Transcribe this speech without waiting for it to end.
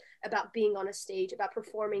about being on a stage, about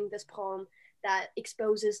performing this poem that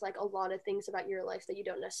exposes like a lot of things about your life that you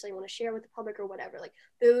don't necessarily want to share with the public or whatever. Like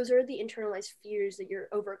those are the internalized fears that you're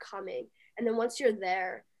overcoming. And then once you're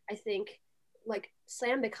there, I think like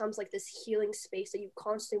slam becomes like this healing space that you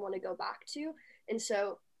constantly want to go back to. And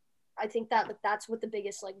so I think that like that's what the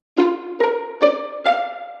biggest like.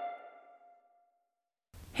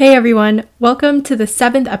 Hey everyone, welcome to the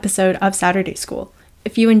 7th episode of Saturday School.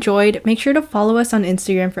 If you enjoyed, make sure to follow us on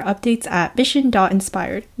Instagram for updates at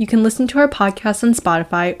mission.inspired. You can listen to our podcast on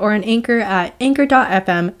Spotify or on Anchor at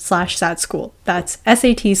anchor.fm/satschool. That's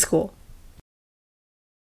SAT School.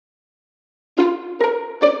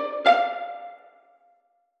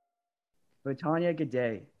 Latanya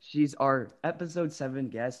Gade. She's our episode 7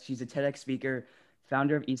 guest. She's a TEDx speaker,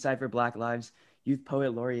 founder of Eastside for Black Lives, youth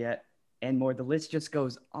poet laureate, and more. The list just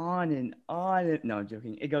goes on and on. No, I'm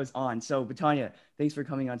joking. It goes on. So, Latanya, thanks for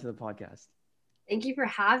coming onto the podcast. Thank you for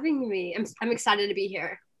having me. I'm excited to be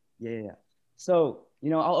here. Yeah. So,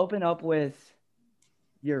 I'll open up with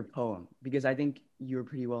your poem because I think you're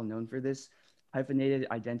pretty well known for this, Hyphenated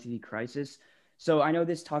Identity Crisis. So I know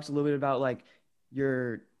this talks a little bit about like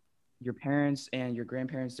your parents and your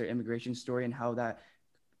grandparents, their immigration story and how that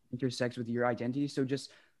intersects with your identity. So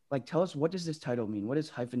just like tell us, what does this title mean? What does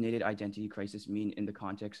Hyphenated Identity Crisis mean in the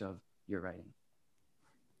context of your writing?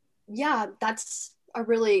 Yeah, that's a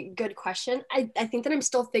really good question. I think that I'm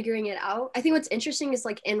still figuring it out. I think what's interesting is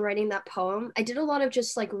like in writing that poem, I did a lot of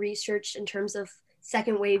just like research in terms of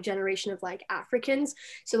second wave generation of like Africans.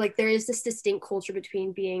 So like there is this distinct culture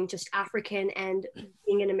between being just African and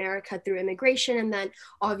being in America through immigration, and then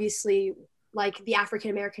obviously like the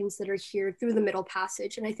African Americans that are here through the Middle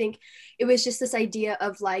Passage. And I think it was just this idea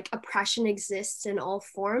of like oppression exists in all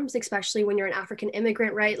forms, especially when you're an African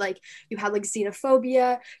immigrant, right? Like you have like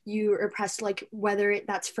xenophobia, you are oppressed, like whether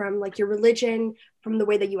that's from like your religion, from the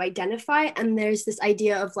way that you identify. And there's this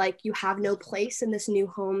idea of like you have no place in this new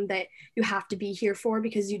home that you have to be here for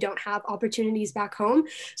because you don't have opportunities back home.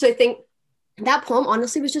 So I think that poem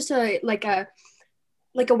honestly was just a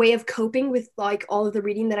way of coping with like all of the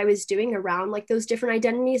reading that I was doing around like those different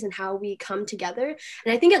identities and how we come together.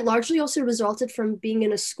 And I think it largely also resulted from being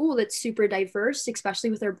in a school that's super diverse,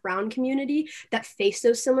 especially with our brown community that face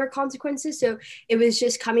those similar consequences. So it was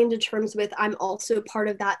just coming to terms with I'm also part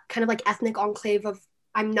of that kind of like ethnic enclave of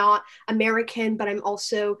I'm not American, but I'm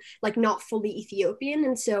also like not fully Ethiopian.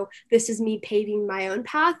 And so this is me paving my own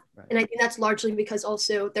path. Right. And I think that's largely because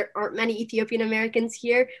also there aren't many Ethiopian Americans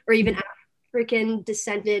here or even African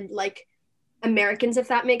descended like Americans, if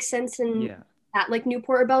that makes sense, and at like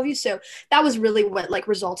Newport or Bellevue. So that was really what like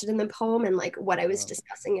resulted in the poem and like what I was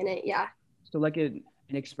discussing in it. Yeah. So like an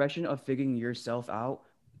expression of figuring yourself out,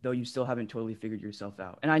 though you still haven't totally figured yourself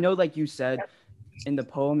out. And I know, like you said in the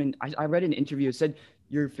poem, and I read an interview, it said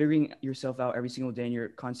you're figuring yourself out every single day and you're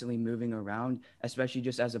constantly moving around, especially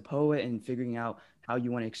just as a poet and figuring out how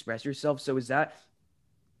you want to express yourself. So is that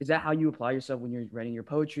how you apply yourself when you're writing your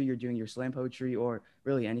poetry, you're doing your slam poetry, or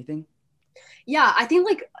really anything? Yeah, I think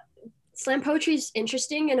like slam poetry is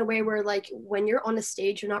interesting in a way where like when you're on a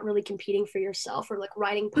stage, you're not really competing for yourself or like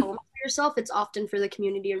writing poems for yourself. It's often for the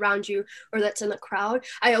community around you or that's in the crowd.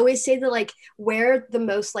 I always say that like where the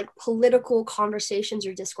most like political conversations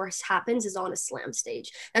or discourse happens is on a slam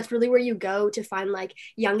stage. That's really where you go to find like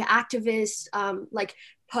young activists, like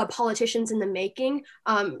politicians in the making,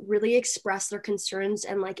 really express their concerns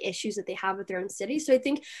and like issues that they have with their own city. So I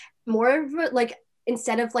think more of it, like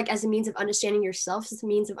instead of like as a means of understanding yourself, as a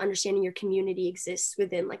means of understanding your community exists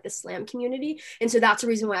within like the slam community. And so that's the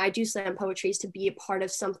reason why I do slam poetry, is to be a part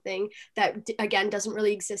of something that again doesn't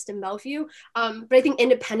really exist in Bellevue. But I think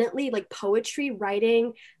independently, like poetry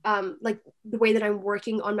writing, like the way that I'm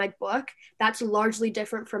working on my book, that's largely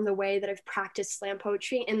different from the way that I've practiced slam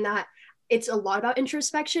poetry, in that it's a lot about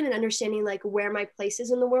introspection and understanding like where my place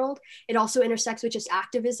is in the world. It also intersects with just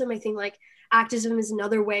activism. I think like activism is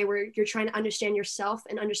another way where you're trying to understand yourself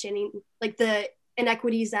and understanding like the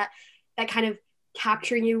inequities that kind of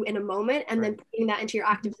capture you in a moment, and then putting that into your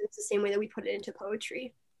activism. It's the same way that we put it into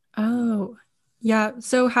poetry. Oh, yeah.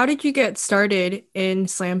 So how did you get started in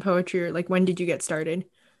slam poetry, or like when did you get started?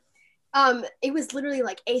 It was literally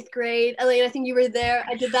like 8th grade. Elaine, I think you were there.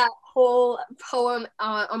 I did that whole poem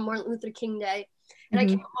on Martin Luther King Day. And I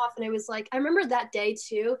came off and it was like, I remember that day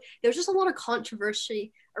too, there was just a lot of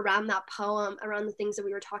controversy around that poem, around the things that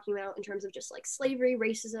we were talking about in terms of just like slavery,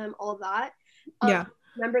 racism, all of that. Yeah.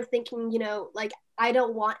 I remember thinking, like I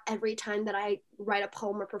don't want every time that I write a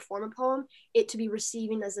poem or perform a poem, it to be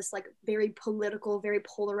receiving as this like very political, very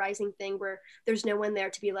polarizing thing where there's no one there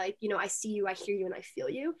to be like, I see you, I hear you, and I feel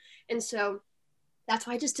you. And so that's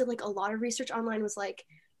why I just did like a lot of research online, was like,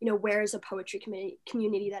 where is a poetry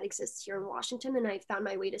community that exists here in Washington, and I found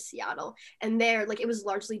my way to Seattle. And there, like, it was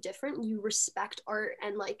largely different. You respect art,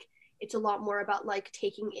 and like it's a lot more about like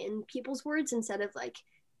taking in people's words instead of like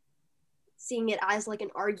seeing it as like an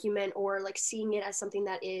argument, or like seeing it as something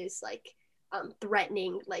that is like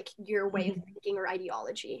threatening like your way of thinking or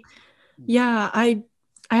ideology. Yeah, I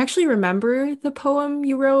actually remember the poem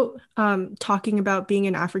you wrote, talking about being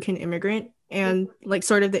an African immigrant and like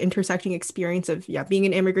sort of the intersecting experience of being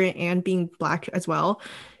an immigrant and being Black as well.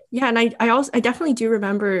 Yeah, and I definitely do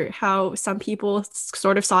remember how some people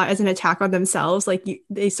sort of saw it as an attack on themselves. Like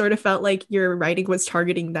they sort of felt like your writing was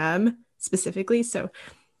targeting them specifically. So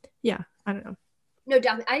yeah, I don't know. No,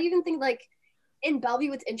 definitely. I even think like in Bellevue,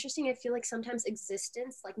 what's interesting, I feel like sometimes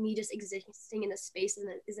existence, like me just existing in a space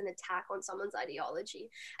is an attack on someone's ideology.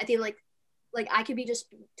 I think like I could be just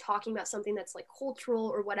talking about something that's like cultural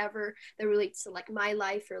or whatever that relates to like my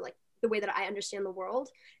life or like the way that I understand the world,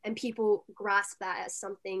 and people grasp that as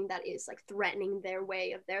something that is like threatening their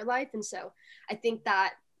way of their life. And so I think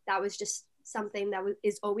that that was just something that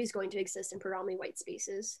is always going to exist in predominantly white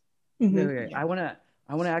spaces. Okay. I wanna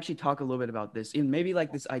actually talk a little bit about this. And maybe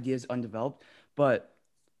like this idea is undeveloped, but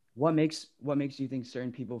what makes you think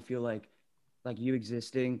certain people feel like you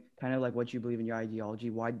existing, kind of like what you believe in your ideology?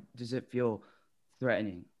 Why does it feel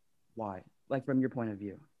threatening? Why? Like from your point of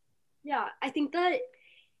view. Yeah, I think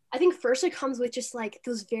first it comes with just like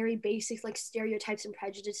those very basic like stereotypes and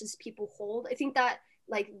prejudices people hold. I think that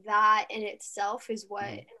like that in itself is what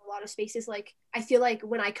in a lot of spaces, like I feel like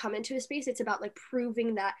when I come into a space, it's about like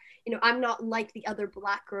proving that, I'm not like the other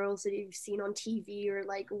Black girls that you've seen on TV or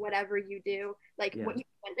like whatever you do, like Yeah. what you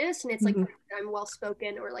witness, and it's like I'm well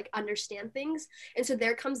spoken or like understand things. And so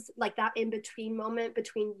there comes like that in between moment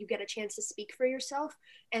between you get a chance to speak for yourself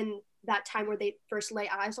and that time where they first lay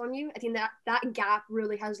eyes on you. I think that that gap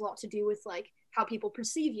really has a lot to do with like how people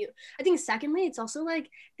perceive you. I think secondly, it's also like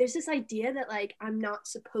there's this idea that like I'm not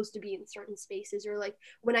supposed to be in certain spaces, or like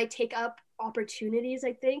when I take up opportunities,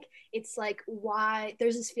 I think it's like, why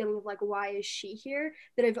there's this feeling of like, why is she here,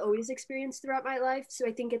 that I've always experienced throughout my life. So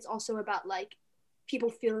I think it's also about like people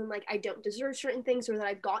feeling like I don't deserve certain things, or that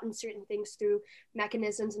I've gotten certain things through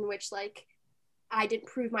mechanisms in which like I didn't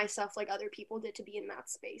prove myself like other people did to be in that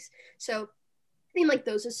space. So I think like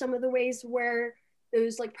those are some of the ways where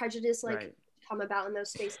those like prejudice like Right. come about in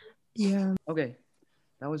those spaces. Yeah. Okay.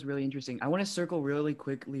 That was really interesting. I want to circle really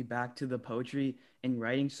quickly back to the poetry and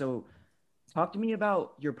writing. So talk to me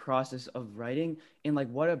about your process of writing, and like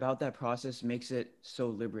what about that process makes it so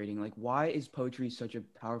liberating? Like why is poetry such a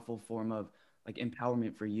powerful form of like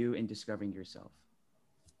empowerment for you in discovering yourself?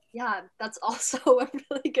 Yeah, that's also a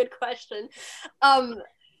really good question. Um,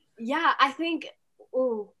 yeah,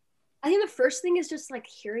 ooh, I think the first thing is just like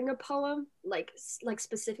hearing a poem, like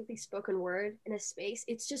specifically spoken word in a space.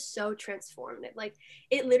 It's just so transformative. Like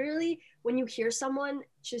it literally, when you hear someone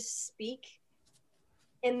just speak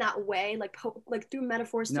in that way, like through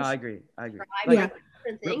metaphors to No, I agree. I agree. describe Like Yeah. like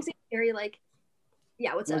different things, it's very like,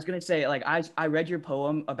 yeah. What's I up? was gonna say, like I read your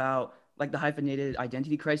poem about like the hyphenated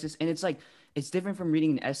identity crisis, and it's like it's different from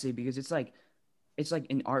reading an essay because it's like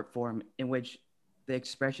an art form in which the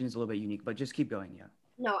expression is a little bit unique. But just keep going, yeah.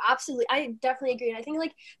 No, absolutely. I definitely agree. And I think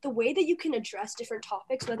like the way that you can address different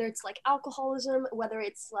topics, whether it's like alcoholism, whether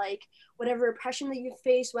it's like whatever oppression that you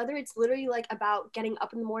face, whether it's literally like about getting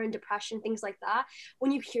up in the morning, depression, things like that,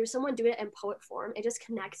 when you hear someone do it in poet form, it just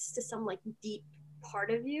connects to some like deep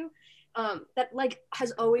part of you, that like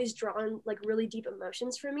has always drawn like really deep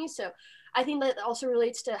emotions for me. So I think that also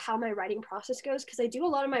relates to how my writing process goes, because I do a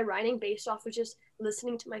lot of my writing based off of just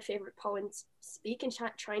listening to my favorite poets speak and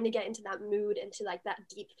trying to get into that mood, into like that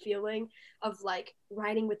deep feeling of like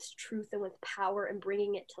writing with truth and with power and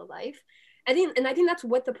bringing it to life. I think that's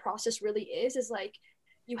what the process really is like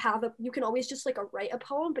you can always just like write a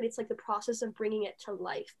poem, but it's like the process of bringing it to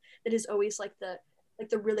life that is always like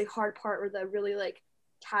the really hard part, or the really like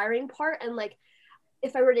tiring part. And like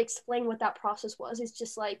if I were to explain what that process was, it's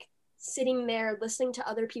just like sitting there listening to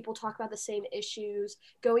other people talk about the same issues,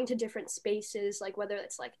 going to different spaces, like whether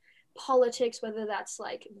it's like politics, whether that's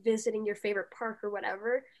like visiting your favorite park or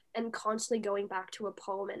whatever, and constantly going back to a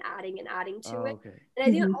poem and adding to Oh, it. okay. And I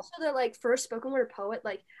think also that like for a spoken word poet,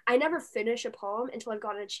 like I never finish a poem until I've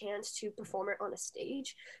gotten a chance to perform it on a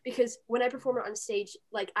stage, because when I perform it on stage,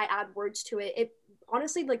 like I add words to it. It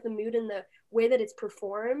honestly, like the mood and the way that it's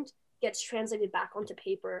performed gets translated back onto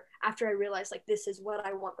paper after I realize like this is what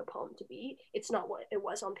I want the poem to be. It's not what it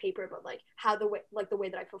was on paper, but like how the way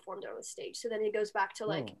that I performed it on the stage. So then it goes back to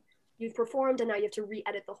like Oh, you've performed and now you have to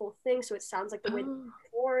re-edit the whole thing so it sounds like the way that you Oh.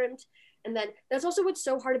 performed. And then that's also what's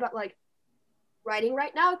so hard about like writing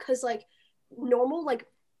right now, because like normal like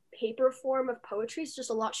paper form of poetry is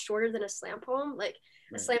just a lot shorter than a slam poem. Like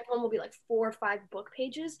a slam poem will be like 4 or 5 book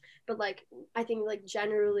pages, but like I think like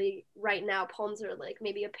generally right now poems are like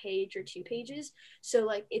maybe a page or 2 pages. So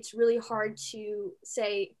like it's really hard to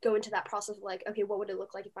say go into that process of like, okay, what would it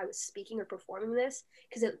look like if I was speaking or performing this,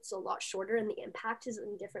 because it's a lot shorter and the impact is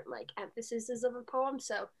in different like emphases of a poem.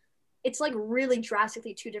 So it's like really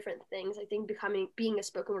drastically 2 different things. I think being a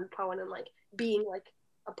spoken word poet and like being like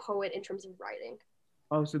a poet in terms of writing.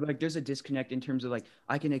 Oh, so like there's a disconnect in terms of like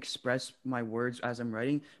I can express my words as I'm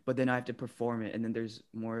writing, but then I have to perform it, and then there's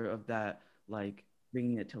more of that like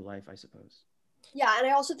bringing it to life, I suppose. Yeah, and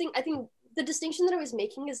I think the distinction that I was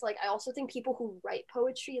making is like I also think people who write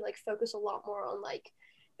poetry like focus a lot more on like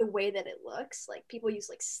the way that it looks. Like people use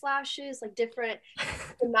like slashes, like different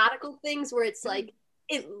thematical things where it's like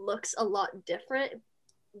it looks a lot different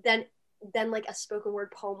than like a spoken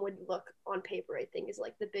word poem would look on paper. I think is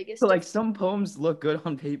like the biggest So like some poems look good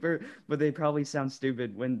on paper, but they probably sound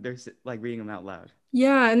stupid when they're like reading them out loud.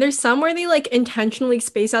 Yeah, and there's some where they like intentionally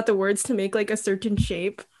space out the words to make like a certain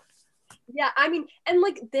shape. Yeah, I mean, and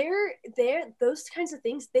like they're those kinds of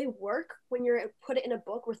things, they work when you're put it in a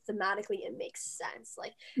book where thematically it makes sense.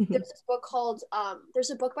 Like there's this book called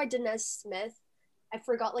there's a book by Danez Smith. I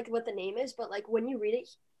forgot like what the name is, but like when you read it,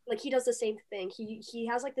 like he does the same thing. He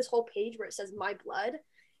has like this whole page where it says my blood,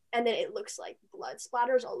 and then it looks like blood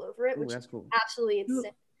splatters all over it, Ooh, which that's is cool. absolutely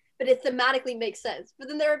insane. But it thematically makes sense. But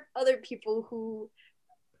then there are other people who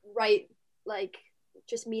write like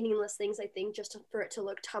just meaningless things, I think, just for it to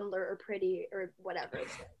look Tumblr or pretty or whatever.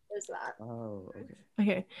 So there's that. Oh, okay.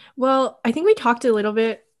 Okay. Well, I think we talked a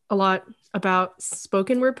lot about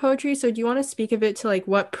spoken word poetry. So do you want to speak a bit to like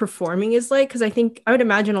what performing is like? Because I think I would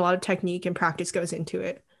imagine a lot of technique and practice goes into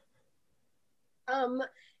it.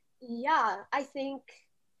 Yeah, I think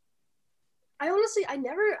I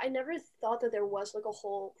never thought that there was like a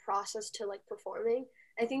whole process to like performing.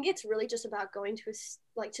 I think it's really just about going to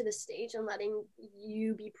to the stage and letting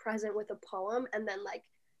you be present with a poem and then like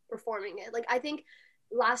performing it. Like I think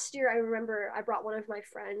last year I remember I brought one of my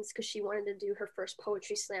friends because she wanted to do her first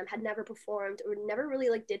poetry slam, had never performed or never really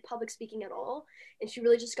like did public speaking at all, and she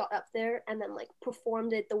really just got up there and then like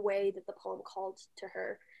performed it the way that the poem called to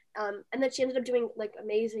her. And then she ended up doing like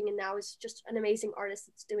amazing, and now is just an amazing artist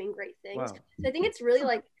that's doing great things. Wow. So I think it's really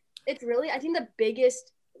I think the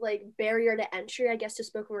biggest like barrier to entry, I guess, to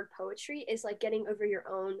spoken word poetry is like getting over your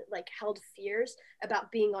own like held fears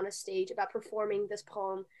about being on a stage, about performing this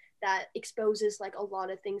poem that exposes like a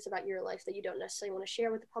lot of things about your life that you don't necessarily want to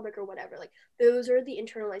share with the public or whatever. Like those are the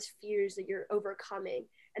internalized fears that you're overcoming.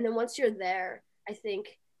 And then once you're there, I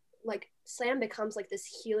think like slam becomes like this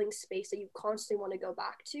healing space that you constantly want to go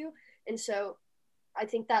back to. And so I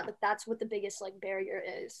think that like that's what the biggest like barrier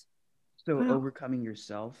is. So Wow. overcoming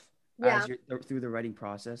yourself Yeah, as you're through the writing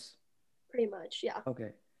process. pretty much. Yeah.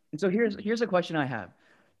 Okay. And so here's a question I have.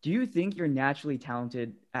 Do you think you're naturally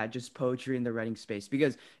talented at just poetry in the writing space?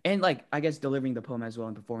 Because and like I guess delivering the poem as well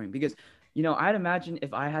and performing. Because I'd imagine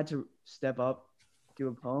if I had to step up to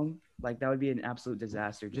a poem, like that would be an absolute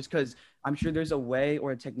disaster. Just because I'm sure there's a way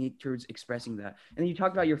or a technique towards expressing that. And then you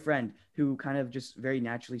talked about your friend who kind of just very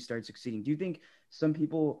naturally started succeeding. Do you think some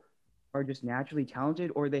people are just naturally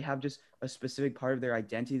talented, or they have just a specific part of their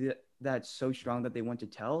identity that's so strong that they want to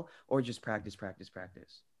tell, or just practice, practice,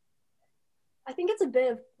 practice? I think it's a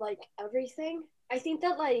bit of like everything. I think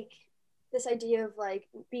that like this idea of like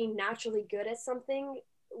being naturally good at something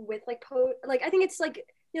with like like I think it's like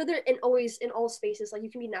there in always in all spaces like you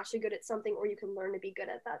can be naturally good at something or you can learn to be good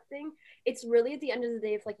at that thing. It's really at the end of the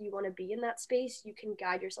day if like you want to be in that space, you can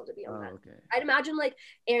guide yourself to be on Oh, that. okay. I'd imagine like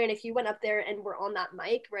Aaron, if you went up there and were on that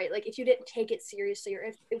mic, right? Like if you didn't take it seriously or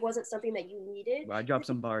if it wasn't something that you needed, Well, I dropped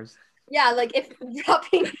some bars. yeah, like if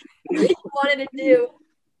dropping what you wanted to do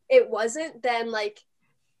it wasn't, then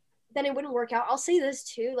it wouldn't work out. I'll say this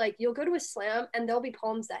too, like you'll go to a slam and there'll be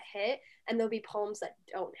poems that hit and there'll be poems that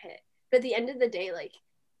don't hit. But at the end of the day, like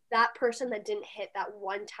that person that didn't hit that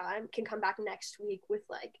one time can come back next week with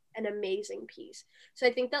like an amazing piece. So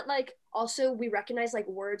I think that like also we recognize like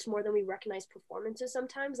words more than we recognize performances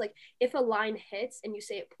sometimes. Like if a line hits and you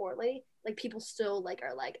say it poorly, like people still like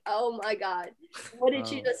are like, oh my God, what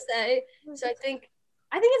did you just say? So I think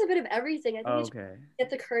it's a bit of everything. I think you just Okay. get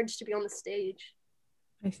the courage to be on the stage.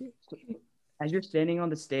 I see. As you're standing on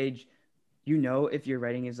the stage, if your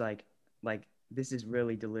writing is like this is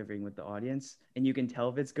really delivering with the audience, and you can tell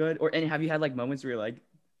if it's good. And have you had like moments where you're like,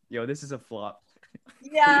 yo, this is a flop?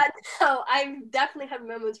 Yeah, no, I've definitely had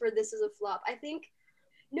moments where this is a flop. I think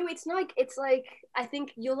No, it's not like, it's like, I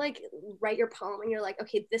think you'll like write your poem and you're like,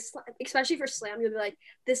 okay, this line, especially for slam, you'll be like,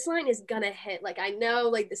 this line is gonna hit. Like, I know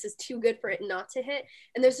like this is too good for it not to hit.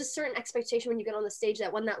 And there's a certain expectation when you get on the stage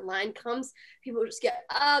that when that line comes, people will just get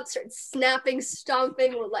up, start snapping,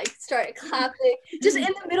 stomping, or like start clapping just in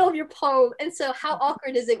the middle of your poem. And so, how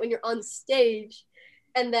awkward is it when you're on stage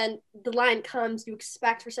and then the line comes, you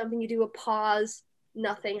expect for something, you do a pause,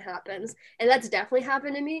 nothing happens. And that's definitely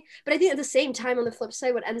happened to me. But I think at the same time, on the flip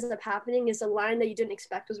side, what ends up happening is a line that you didn't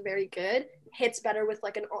expect was very good hits better with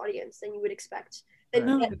like an audience than you would expect, than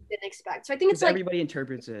Right. you didn't expect. So I think it's like, everybody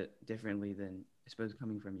interprets it differently than I suppose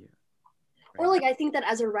coming from you. or like I think that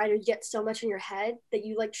as a writer, you get so much in your head that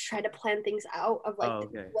you like try to plan things out of like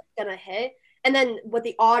Okay. what's gonna hit. And then what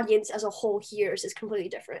the audience as a whole hears is completely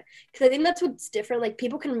different. Because I think that's what's different. Like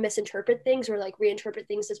people can misinterpret things or like reinterpret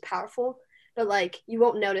things as powerful, but like you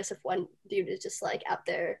won't notice if one dude is just like out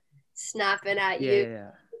there snapping at Yeah, you.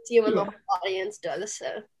 yeah. It's you and the whole audience does.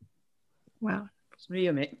 So Wow.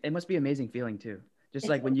 It must be an amazing feeling too. Just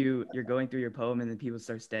like when you're going through your poem and then people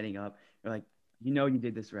start standing up, you're like, you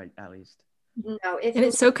did this right at least. no, And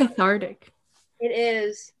it's so cathartic. it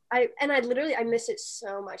is. I miss it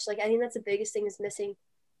so much. Like I think that's the biggest thing is missing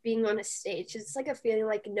being on a stage. It's like a feeling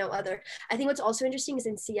like no other. I think what's also interesting is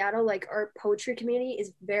in Seattle, like our poetry community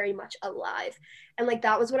is very much alive. And like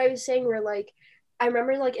that was what I was saying, where like I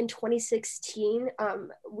remember like in 2016,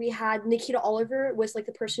 we had Nikita Oliver was like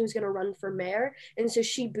the person who was gonna run for mayor. And so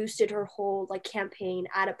she boosted her whole like campaign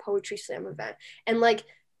at a poetry slam event. And like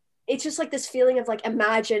it's just like this feeling of like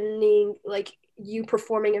imagining like you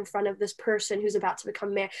performing in front of this person who's about to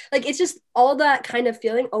become mayor. Like it's just all that kind of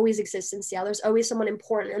feeling always exists in Seattle. There's always someone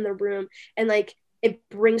important in the room, and like it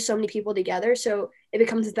brings so many people together. So it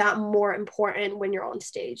becomes that more important when you're on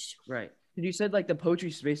stage. Right. You said like the poetry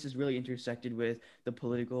space is really intersected with the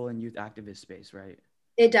political and youth activist space, right?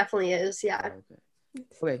 It definitely is. Yeah. Okay.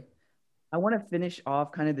 Okay. I want to finish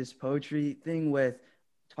off kind of this poetry thing with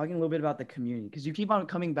talking a little bit about the community, because you keep on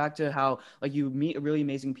coming back to how like you meet really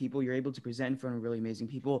amazing people, you're able to present in front of really amazing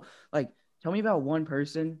people. Like, tell me about one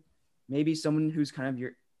person, maybe someone who's kind of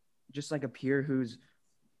your, just like a peer who's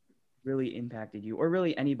really impacted you, or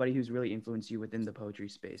really anybody who's really influenced you within the poetry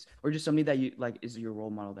space, or just somebody that you like is your role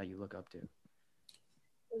model that you look up to.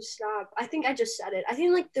 Stop. I think I just said it. I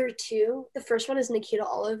think like there are two. The first one is Nikita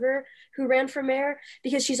Oliver, who ran for mayor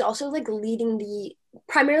because she's also like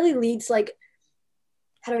primarily leads like,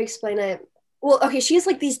 how do I explain it? Well, okay, she has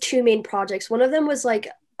like these two main projects. One of them was like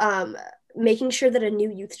making sure that a new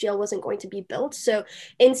youth jail wasn't going to be built. So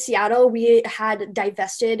in Seattle, we had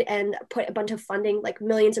divested and put a bunch of funding, like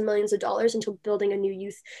millions and millions of dollars, into building a new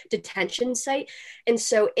youth detention site. And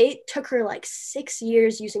so it took her like 6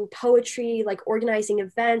 years using poetry, like organizing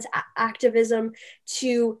events, activism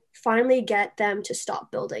to finally get them to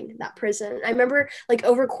stop building that prison. I remember like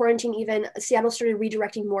over quarantine, even Seattle started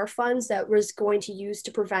redirecting more funds that was going to use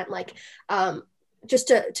to prevent like just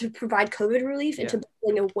to provide COVID relief into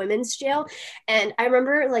building a women's jail. And I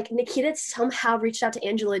remember like Nikita somehow reached out to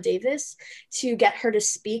Angela Davis to get her to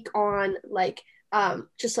speak on like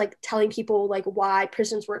just like telling people like why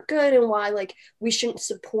prisons weren't good and why like we shouldn't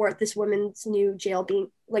support this women's new jail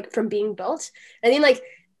being like from being built. I think like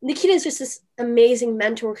Nikita is just this amazing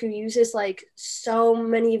mentor who uses like so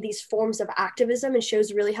many of these forms of activism and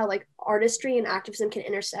shows really how like artistry and activism can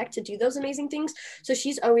intersect to do those amazing things. So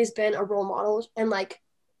she's always been a role model. And like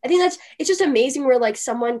I think it's just amazing where like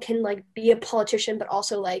someone can like be a politician but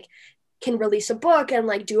also like can release a book and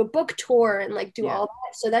like do a book tour and like do all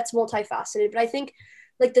that. So that's multifaceted. But I think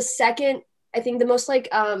like the most like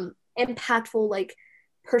impactful like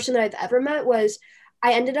person that I've ever met was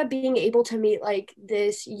I ended up being able to meet like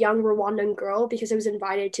this young Rwandan girl because I was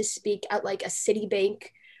invited to speak at like a Citibank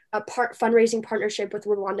fundraising partnership with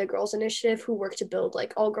Rwanda Girls Initiative, who work to build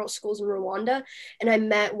like all girls schools in Rwanda. And I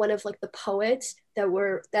met one of like the poets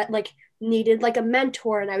that like needed like a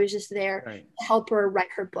mentor, and I was just there to help her write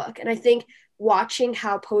her book. And I think watching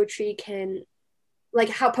how poetry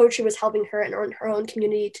was helping her in her own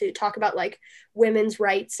community to talk about like women's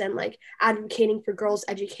rights and like advocating for girls'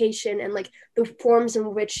 education, and like the forms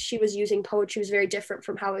in which she was using poetry was very different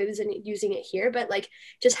from how I was using it here. But like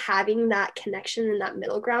just having that connection and that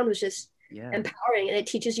middle ground was just empowering, and it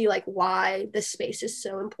teaches you like why this space is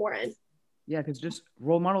so important. Yeah, because just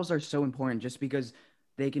role models are so important just because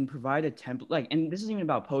they can provide a template. Like, and this isn't even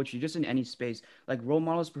about poetry, just in any space. Like, role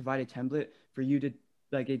models provide a template for you to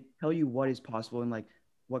like tell you what is possible and like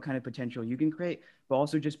what kind of potential you can create, but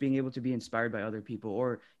also just being able to be inspired by other people,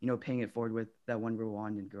 or paying it forward with that one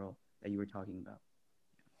Rwandan girl that you were talking about.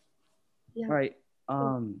 Yeah. All right.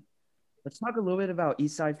 Let's talk a little bit about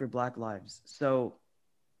Eastside for Black Lives. So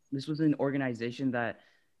this was an organization that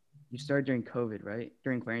you started during COVID, right?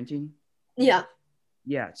 During quarantine? Yeah.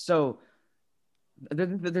 Yeah. So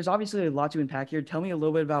there's obviously a lot to unpack here. Tell me a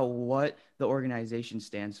little bit about what the organization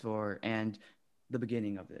stands for and the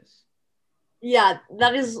beginning of this. Yeah,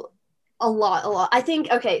 that is a lot. I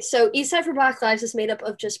think, okay, so East Side for Black Lives is made up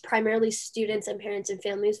of just primarily students and parents and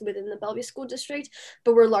families within the Bellevue School District,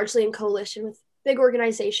 but we're largely in coalition with big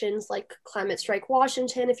organizations like Climate Strike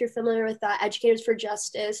Washington, if you're familiar with that, Educators for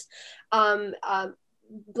Justice, um, um,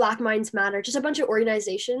 Black Minds Matter, just a bunch of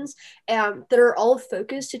organizations that are all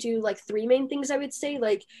focused to do like three main things, I would say,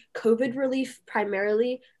 like COVID relief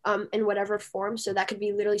primarily in whatever form. So that could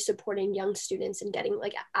be literally supporting young students and getting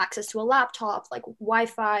like access to a laptop, like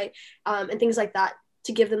Wi-Fi, and things like that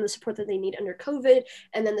to give them the support that they need under COVID.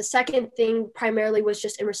 And then the second thing primarily was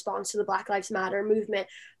just in response to the Black Lives Matter movement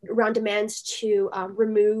around demands to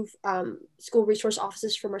remove school resource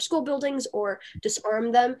offices from our school buildings or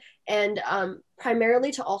disarm them, and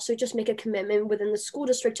primarily to also just make a commitment within the school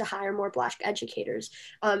district to hire more Black educators,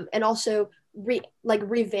 and also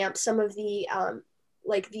revamp some of the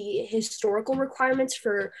like the historical requirements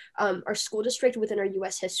for our school district within our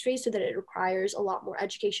US history, so that it requires a lot more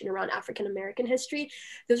education around African American history.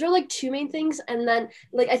 Those are like two main things. And then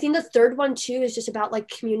like I think the third one too is just about like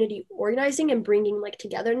community organizing and bringing like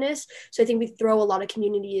togetherness. So I think we throw a lot of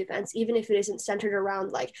community events, even if it isn't centered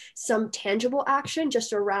around like some tangible action,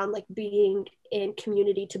 just around like being in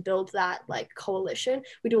community to build that like coalition.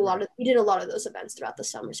 We did a lot of those events throughout the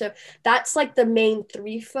summer. So that's like the main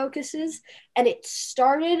three focuses. And it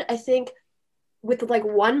started, I think, with like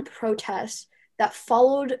one protest that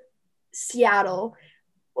followed Seattle,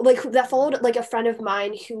 like that followed like a friend of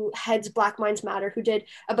mine who heads Black Minds Matter, who did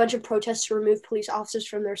a bunch of protests to remove police officers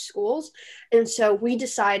from their schools. And so we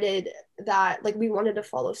decided that like we wanted to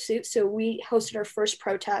follow suit. So we hosted our first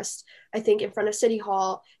protest, I think, in front of City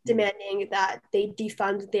Hall, demanding that they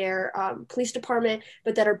defund their police department,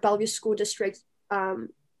 but that our Bellevue School District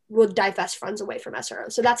will divest funds away from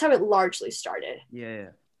SRO. So that's how it largely started. Yeah.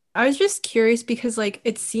 I was just curious because like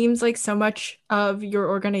it seems like so much of your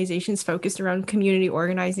organization's focused around community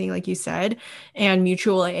organizing, like you said, and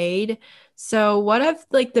mutual aid. So what have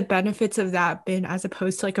like the benefits of that been as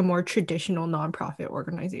opposed to like a more traditional nonprofit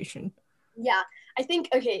organization? Yeah, I think,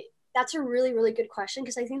 okay, that's a really, really good question,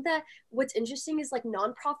 because I think that what's interesting is like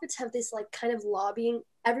nonprofits have this like kind of lobbying.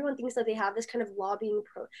 Everyone thinks that they have this kind of lobbying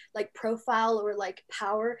profile or like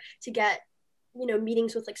power to get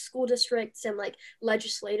meetings with like school districts and like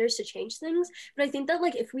legislators to change things. But I think that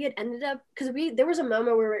like if we had ended up, because there was a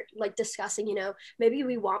moment where we were like discussing, maybe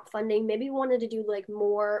we want funding, maybe we wanted to do like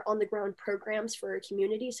more on the ground programs for a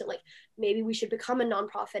community, so like maybe we should become a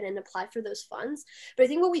nonprofit and apply for those funds. But I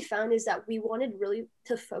think what we found is that we wanted really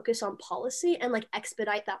to focus on policy and like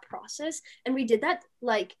expedite that process, and we did that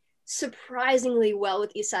like surprisingly well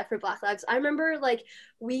with East Side for Black Lives. I remember like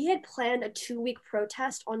we had planned a 2-week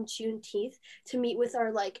protest on Juneteenth to meet with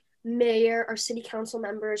our like mayor, our city council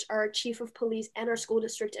members, our chief of police, and our school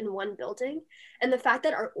district in one building. And the fact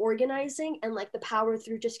that our organizing and like the power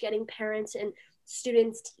through just getting parents and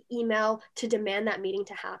students to email to demand that meeting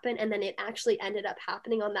to happen, and then it actually ended up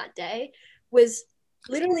happening on that day, was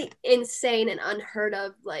literally insane and unheard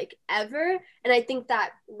of like ever. And I think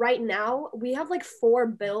that right now we have like 4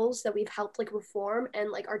 bills that we've helped like reform and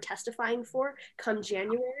like are testifying for come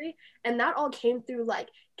January, and that all came through like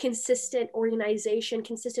consistent organization,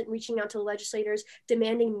 consistent reaching out to legislators,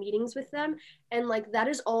 demanding meetings with them. And like that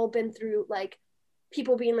has all been through like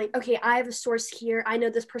people being like, okay, I have a source here, I know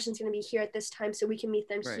this person's going to be here at this time, so we can meet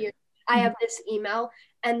them here, I have this email.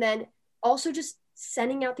 And then also just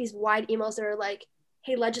sending out these wide emails that are like,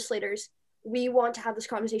 hey, legislators, we want to have this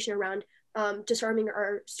conversation around disarming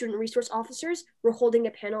our student resource officers. We're holding a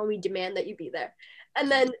panel and we demand that you be there. And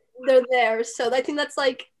then they're there. So I think that's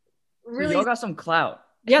like really. So y'all got some clout.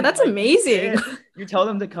 Yeah, that's like, amazing. You tell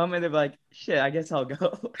them to come and they're like, shit, I guess I'll go.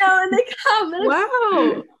 No, and they come.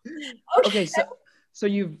 Wow. Okay, so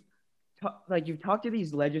you've talked to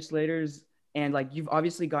these legislators, and like you've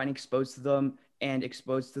obviously gotten exposed to them and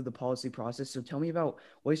exposed to the policy process. So tell me about,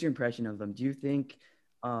 what's your impression of them? Do you think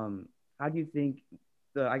how do you think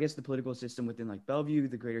the political system within like Bellevue,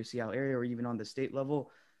 the greater Seattle area, or even on the state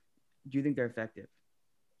level, do you think they're effective?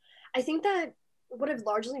 I think that what I've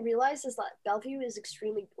largely realized is that Bellevue is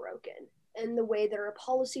extremely broken in the way that our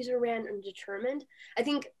policies are ran and determined. I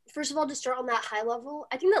think, first of all, to start on that high level,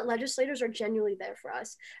 I think that legislators are genuinely there for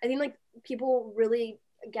us. I think like people really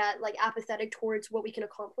get like apathetic towards what we can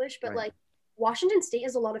accomplish, but like Washington State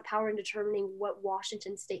has a lot of power in determining what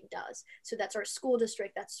Washington State does. So that's our school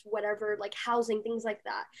district, that's whatever, like housing, things like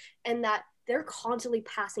that. And that they're constantly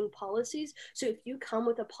passing policies. So if you come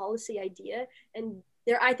with a policy idea, and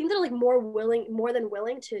I think they're like more than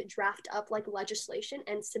willing to draft up like legislation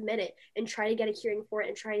and submit it and try to get a hearing for it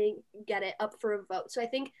and try to get it up for a vote. So I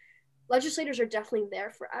think legislators are definitely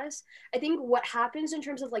there for us. I think what happens in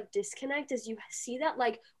terms of like disconnect is you see that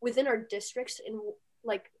like within our districts in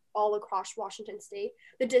like all across Washington State,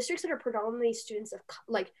 the districts that are predominantly students of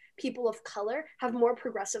like people of color have more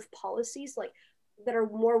progressive policies, like that are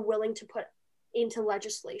more willing to put into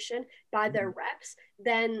legislation by their reps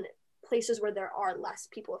than places where there are less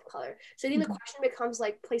people of color. So I think the question becomes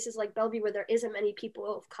like places like Bellevue where there isn't many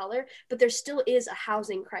people of color, but there still is a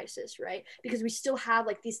housing crisis, right? Because we still have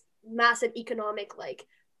like these massive economic like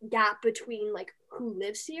gap between like who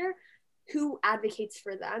lives here, who advocates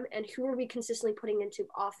for them, and who are we consistently putting into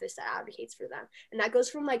office that advocates for them. And that goes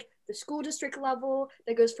from like the school district level,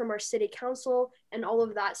 that goes from our city council and all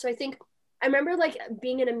of that. So I think I remember like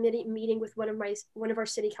being in a meeting with one of our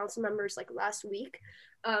city council members like last week,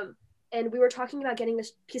 and we were talking about getting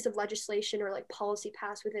this piece of legislation or like policy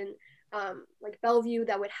passed within like Bellevue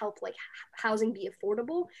that would help like housing be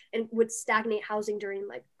affordable and would stagnate housing during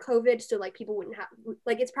like COVID, so like people wouldn't have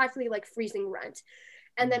like it's practically like freezing rent.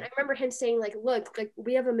 And then I remember him saying like, look, like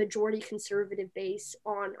we have a majority conservative base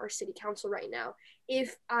on our city council right now.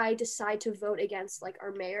 If I decide to vote against like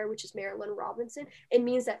our mayor, which is Mayor Lynn Robinson, it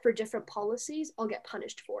means that for different policies, I'll get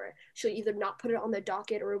punished for it. She'll either not put it on the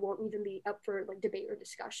docket or it won't even be up for like debate or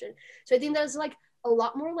discussion. So I think that's like a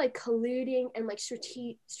lot more like colluding and like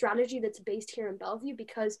strategy that's based here in Bellevue,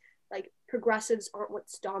 because like progressives aren't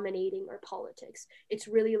what's dominating our politics. It's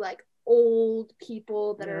really like old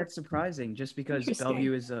people that are. That's surprising, just because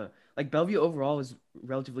Bellevue is Bellevue overall is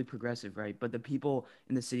relatively progressive, right? But the people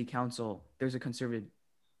in the city council, there's a conservative,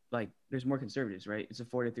 like there's more conservatives, right? It's a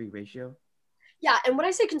 4-3 ratio. Yeah, and when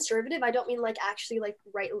I say conservative, I don't mean like actually like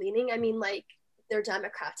right leaning. I mean like they're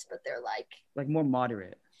Democrats, but they're like more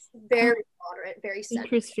moderate. Very moderate, very centered.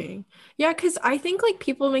 Interesting. Yeah, because I think like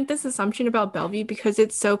people make this assumption about Bellevue because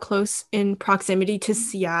it's so close in proximity to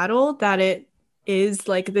Seattle that it is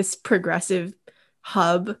like this progressive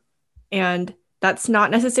hub, and that's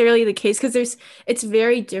not necessarily the case because it's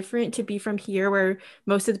very different to be from here where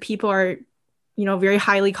most of the people are, you know, very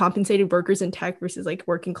highly compensated workers in tech versus like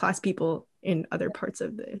working class people in other parts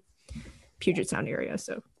of the Puget Sound area.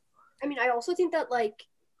 So I mean, I also think that like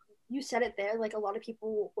you said it there, like a lot of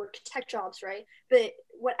people work tech jobs, right? But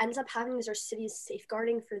what ends up happening is our city's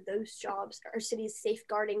safeguarding for those jobs, our city's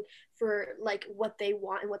safeguarding for like what they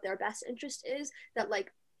want and what their best interest is, that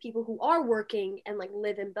like people who are working and like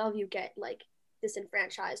live in Bellevue get like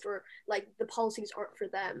disenfranchised, or like the policies aren't for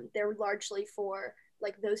them. They're largely for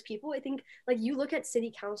like those people. I think like you look at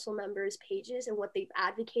city council members' pages and what they've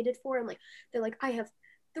advocated for, and like they're like, I have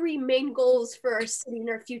 3 main goals for our city in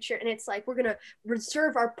our future, and it's like we're going to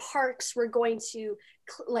reserve our parks, we're going to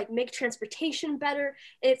like make transportation better.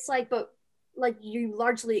 It's like, but like you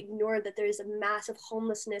largely ignore that there's a massive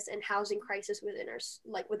homelessness and housing crisis within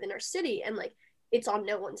our city, and like it's on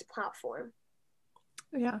no one's platform.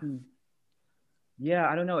 Yeah,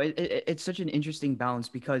 I don't know. It's such an interesting balance,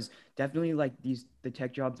 because definitely like the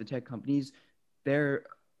tech jobs, the tech companies, they're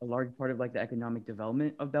a large part of like the economic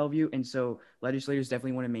development of Bellevue. And so legislators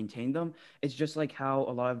definitely want to maintain them. It's just like how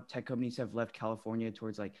a lot of tech companies have left California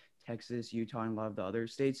towards like Texas, Utah, and a lot of the other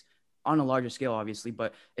states on a larger scale, obviously,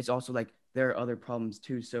 but it's also like there are other problems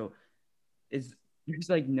too. So there's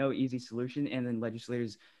like no easy solution. And then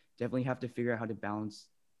legislators definitely have to figure out how to balance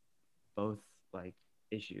both like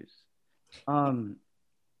issues.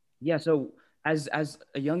 Yeah. So as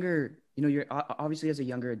a younger, you know, you're obviously as a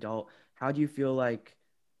younger adult, how do you feel like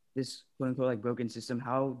this quote unquote like broken system,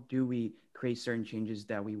 how do we create certain changes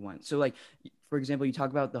that we want? So like, for example, you talk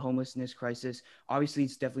about the homelessness crisis. Obviously,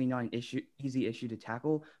 it's definitely not an easy issue to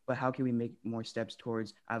tackle, but how can we make more steps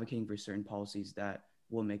towards advocating for certain policies that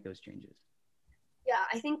will make those changes? Yeah,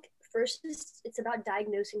 I think first it's about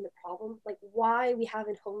diagnosing the problem, like why we have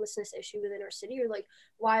a homelessness issue within our city, or like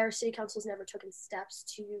why our city councils never taken steps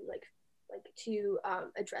to to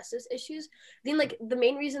address those issues. I think like the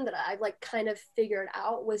main reason that I like kind of figured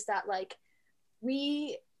out was that like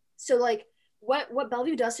what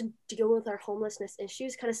Bellevue does to deal with our homelessness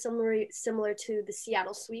issues kind of similar to the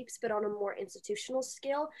Seattle sweeps, but on a more institutional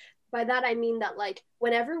scale. By that I mean that like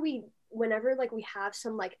whenever like we have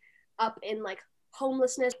some like up in like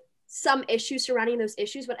homelessness, some issues surrounding those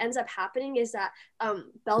issues, what ends up happening is that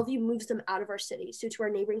Bellevue moves them out of our city, so to our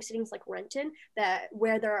neighboring cities like Renton,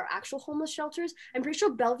 where there are actual homeless shelters. I'm pretty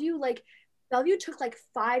sure Bellevue like Bellevue took like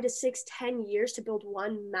 5 to 6, 10 years to build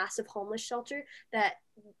one massive homeless shelter that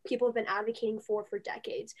people have been advocating for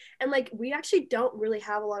decades. And like we actually don't really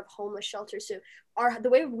have a lot of homeless shelters. So the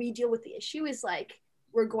way we deal with the issue is like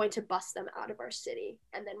we're going to bust them out of our city,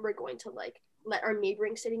 and then we're going to like let our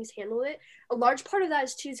neighboring cities handle it. A large part of that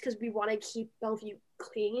is too is because we want to keep Bellevue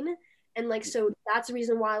clean. And like so that's the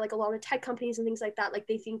reason why like a lot of tech companies and things like that, like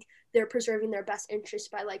they think they're preserving their best interests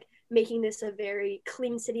by like making this a very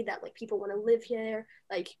clean city that like people want to live here.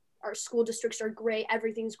 Like our school districts are great,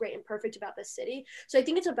 everything's great and perfect about this city. So I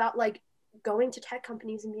think it's about like going to tech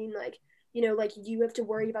companies and being like, you know, like you have to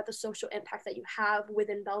worry about the social impact that you have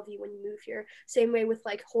within Bellevue when you move here. Same way with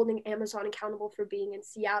like holding Amazon accountable for being in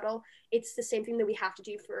Seattle. It's the same thing that we have to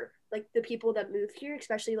do for like the people that move here,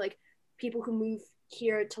 especially like people who move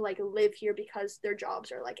here to like live here because their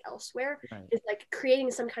jobs are like elsewhere. Right. Is like creating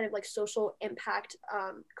some kind of like social impact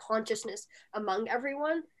consciousness among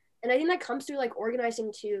everyone. And I think that comes through like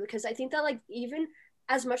organizing too, because I think that like even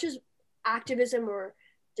as much as activism or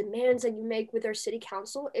demands that you make with our city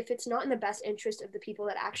council, if it's not in the best interest of the people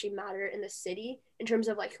that actually matter in the city in terms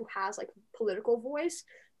of like who has like political voice,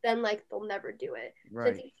 then like they'll never do it. Right.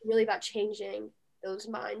 So I think it's really about changing those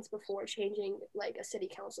minds before changing like a city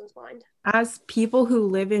council's mind. As people who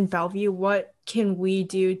live in Bellevue, what can we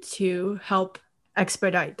do to help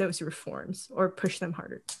expedite those reforms or push them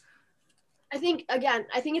harder? I think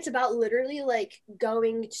it's about literally like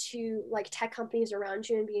going to like tech companies around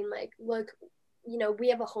you and being like, look, you know, we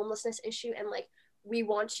have a homelessness issue and like we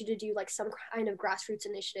want you to do like some kind of grassroots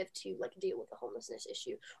initiative to like deal with the homelessness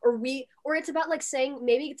issue. Or it's about like saying,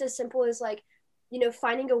 maybe it's as simple as like, you know,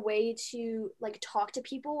 finding a way to like talk to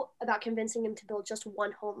people about convincing them to build just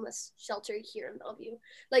one homeless shelter here in Bellevue.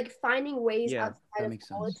 Like finding ways outside of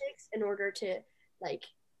politics in order to like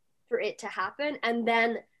for it to happen. And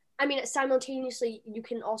then, I mean, simultaneously, you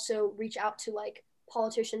can also reach out to like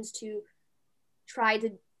politicians to try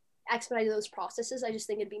to expedite those processes. I just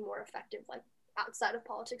think it'd be more effective like outside of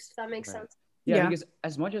politics, if that makes sense. Yeah, because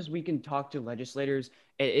as much as we can talk to legislators,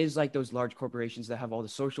 it is like those large corporations that have all the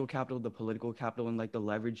social capital, the political capital, and like the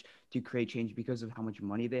leverage to create change because of how much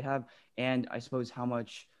money they have. And I suppose how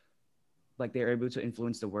much like they're able to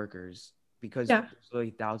influence the workers because there's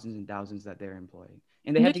really thousands and thousands that they're employing.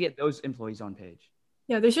 And they have to get those employees on page.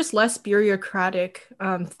 Yeah, there's just less bureaucratic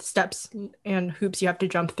steps and hoops you have to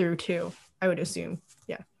jump through too, I would assume.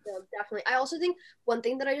 Yeah. No, definitely. I also think one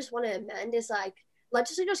thing that I just want to amend is like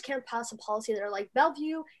legislators can't pass a policy that are like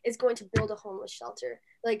Bellevue is going to build a homeless shelter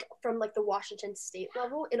like from like the Washington state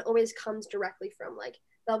level. It always comes directly from like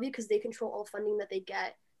Bellevue because they control all funding that they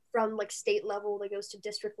get from like state level that goes to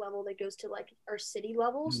district level that goes to like our city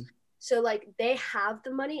levels. Mm-hmm. So like they have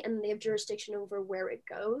the money and they have jurisdiction over where it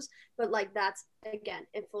goes, but like that's again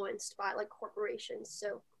influenced by like corporations.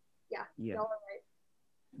 So yeah. Y'all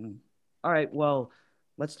are right. All right, well,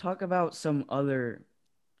 let's talk about some other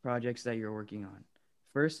projects that you're working on.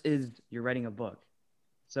 First is you're writing a book.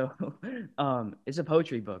 So it's a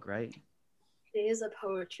poetry book, right? It is a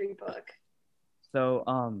poetry book. So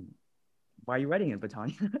why are you writing it,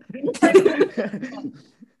 Batanya?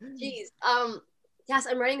 Jeez. Yes,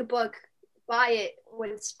 I'm writing a book. Buy it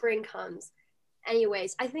when spring comes.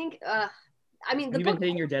 Anyways, I think I mean have you been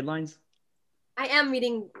hitting your deadlines? I am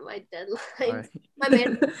meeting my deadlines. Right. My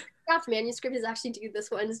draft manuscript is actually due this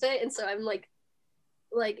Wednesday, and so I'm like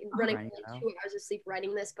running like 2 hours of sleep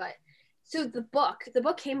writing this. But so the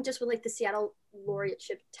book came just with like the Seattle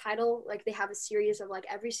laureateship title. Like they have a series of like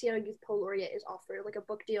every Seattle Youth Poet Laureate is offered like a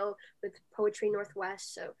book deal with Poetry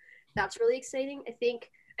Northwest. So that's really exciting. I think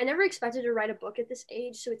I never expected to write a book at this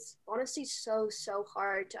age, so it's honestly so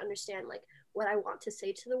hard to understand like what I want to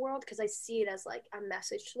say to the world because I see it as like a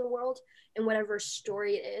message to the world and whatever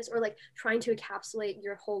story it is, or like trying to encapsulate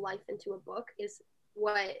your whole life into a book is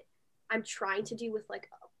what I'm trying to do with like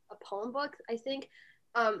a poem book, I think,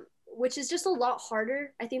 which is just a lot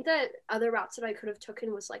harder. I think that other routes that I could have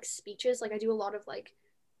taken was like speeches. Like I do a lot of like,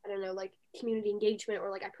 I don't know, like community engagement or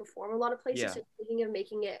like I perform a lot of places. Yeah. So thinking of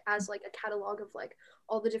making it as like a catalog of like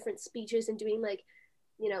all the different speeches and doing like,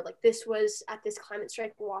 you know, like this was at this climate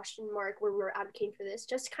strike in Washington Mark where we were advocating for this,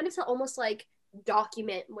 just kind of to almost like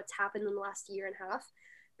document what's happened in the last year and a half.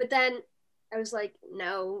 But then I was like,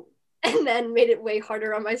 no, and then made it way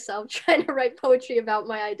harder on myself trying to write poetry about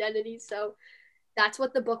my identity. So that's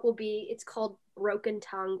what the book will be. It's called Broken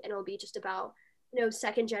Tongue, and it'll be just about, you know,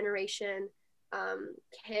 second generation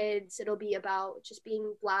kids. It'll be about just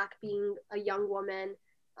being Black, being a young woman,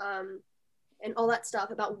 and all that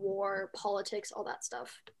stuff about war, politics, all that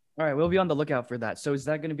stuff. All right, we'll be on the lookout for that. So is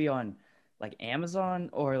that going to be on like Amazon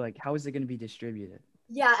or like how is it going to be distributed?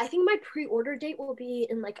 Yeah, I think my pre-order date will be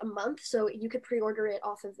in like a month, so you could pre-order it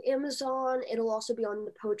off of Amazon. It'll also be on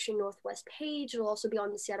the Poetry Northwest page. It'll also be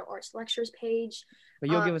on the Seattle Arts Lectures page. But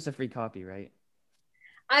you'll give us a free copy, right?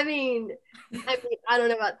 I mean, I don't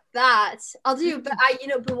know about that. I'll do, but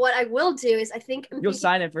but what I will do is I think You'll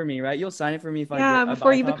sign it for me, right? You'll sign it for me if I Yeah, get a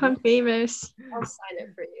before buy you copy? become famous. I'll sign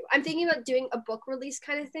it for you. I'm thinking about doing a book release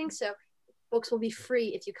kind of thing, so books will be free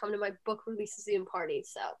if you come to my book release Zoom party.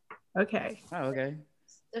 So Okay. Oh, okay.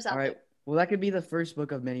 there's All that. right. Well, that could be the first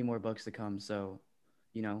book of many more books to come. So,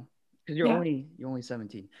 because you're Yeah. only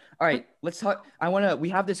 17. All right, let's talk. We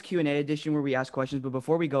have this Q&A edition where we ask questions, but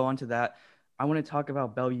before we go on to that, I want to talk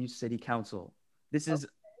about Bellevue City Council. This is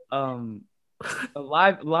a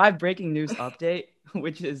live breaking news update,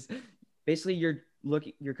 which is basically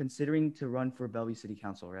you're considering to run for Bellevue City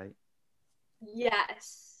Council, right?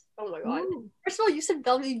 Yes. Oh my god. Ooh. First of all, you said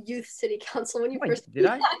Bellevue Youth City Council when you Wait, first did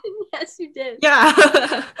I? Yes, you did.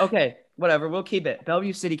 Yeah. Okay, whatever. We'll keep it.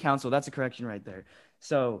 Bellevue City Council. That's a correction right there.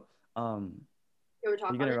 So, You want to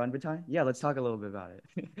talk are you about gonna it? run, Batai? Yeah, let's talk a little bit about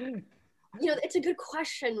it. It's a good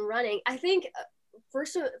question running. I think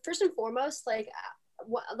first and foremost, like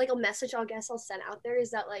a message I guess I'll send out there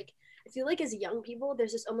is that like I feel like as young people,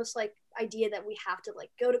 there's this almost like idea that we have to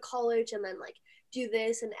like go to college and then like do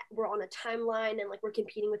this and we're on a timeline and like we're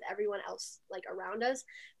competing with everyone else like around us.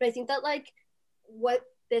 But I think that like what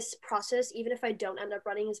this process, even if I don't end up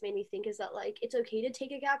running, has made me think is that like it's okay to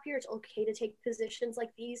take a gap year. It's okay to take positions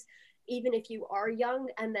like these, even if you are young,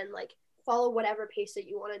 and then like follow whatever pace that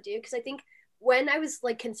you want to do. Because I think when I was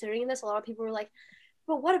like considering this, a lot of people were like,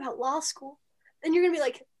 but what about law school? Then you're gonna be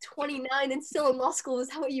like 29 and still in law school. Is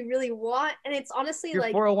that what you really want? And it's honestly Your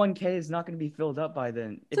like 401k is not going to be filled up by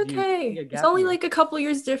then. It's okay. It's only like a couple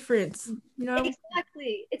years difference,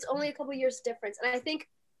 exactly. It's only a couple years difference, and I think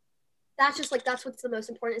that's just like that's what's the most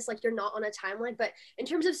important. Is like you're not on a timeline. But in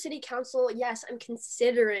terms of city council, yes, I'm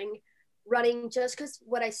considering running just because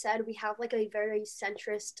what I said, we have like a very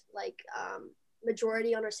centrist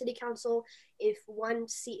majority on our city council. If one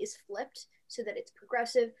seat is flipped so that it's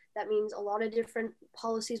progressive, that means a lot of different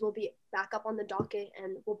policies will be back up on the docket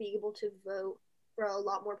and we'll be able to vote for a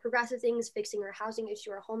lot more progressive things, fixing our housing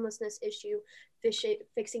issue, our homelessness issue,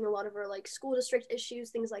 fixing a lot of our like school district issues,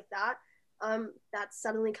 things like that. That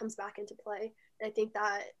suddenly comes back into play. And I think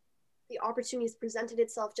that the opportunity has presented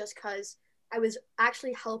itself just because I was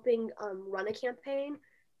actually helping run a campaign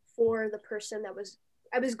for the person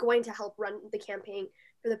I was going to help run the campaign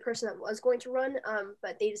for the person that was going to run,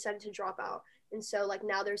 but they decided to drop out. And so like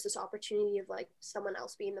now there's this opportunity of like someone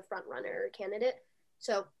else being the front runner or candidate.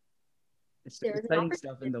 So it's exciting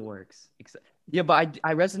stuff in the works. Yeah, but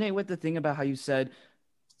I resonate with the thing about how you said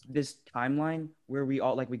this timeline where we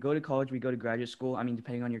go to college, we go to graduate school. I mean,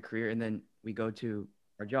 depending on your career, and then we go to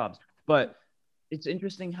our jobs. But it's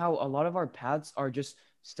interesting how a lot of our paths are just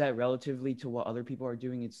set relatively to what other people are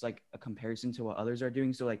doing. It's like a comparison to what others are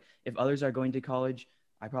doing. So like if others are going to college,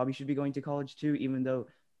 I probably should be going to college too, even though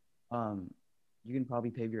you can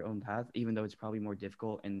probably pave your own path, even though it's probably more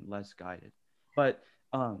difficult and less guided. But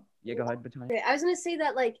yeah, go ahead, Batani. I was gonna say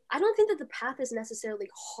that like I don't think that the path is necessarily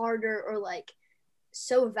harder or like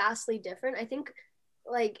so vastly different. I think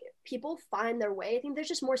like people find their way. I think there's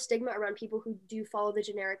just more stigma around people who do follow the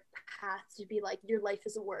generic path to be like your life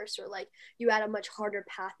is worse or like you had a much harder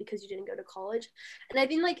path because you didn't go to college. And I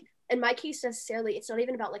think like in my case necessarily it's not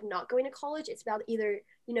even about like not going to college. It's about either,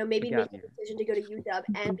 maybe making a decision to go to UW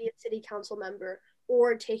and be a city council member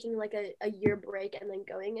or taking like a year break and then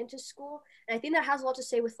going into school. And I think that has a lot to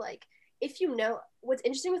say with like if what's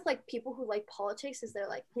interesting with like people who like politics is they're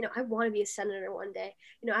like, I want to be a senator one day,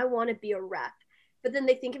 I want to be a rep, but then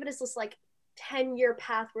they think of it as this like 10-year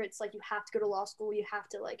path where it's like you have to go to law school, you have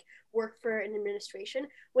to like work for an administration,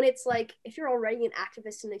 when it's like if you're already an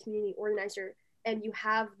activist and a community organizer and you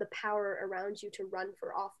have the power around you to run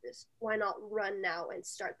for office, why not run now and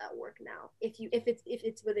start that work now if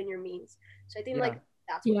it's within your means. So I think like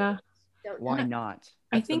that's what why not?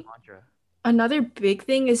 That's I think the mantra. Another big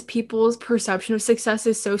thing is people's perception of success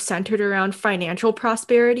is so centered around financial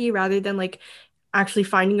prosperity rather than like actually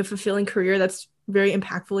finding a fulfilling career that's very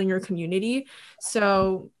impactful in your community.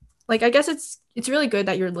 So like I guess it's really good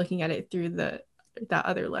that you're looking at it through that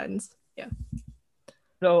other lens. Yeah.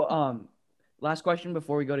 So last question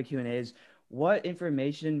before we go to Q&A is what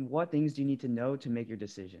things do you need to know to make your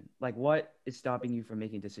decision? Like what is stopping you from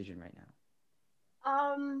making a decision right now?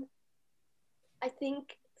 I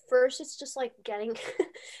think first it's just like getting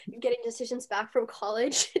decisions back from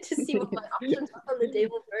college to see what my options are on the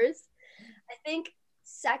table first. I think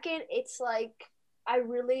second it's like I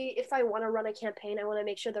really, if I want to run a campaign, I want to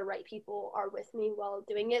make sure the right people are with me while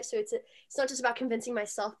doing it. So it's not just about convincing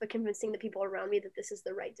myself, but convincing the people around me that this is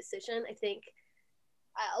the right decision. I think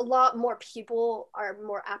a lot more people are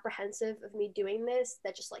more apprehensive of me doing this,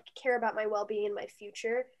 that just like care about my well-being and my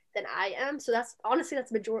future than I am. So that's honestly,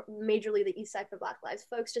 that's majorly the East Side for Black Lives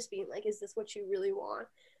folks just being like, is this what you really want?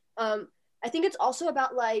 I think it's also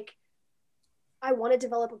about like, I want to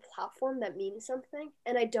develop a platform that means something,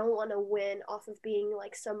 and I don't want to win off of being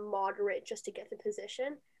like some moderate just to get the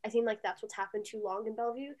position. I think like that's what's happened too long in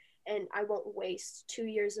Bellevue, and I won't waste 2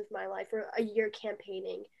 years of my life or a year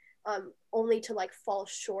campaigning, only to like fall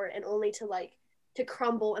short and only to like to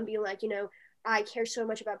crumble and be like, I care so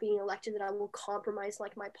much about being elected that I will compromise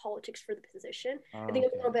like my politics for the position. I think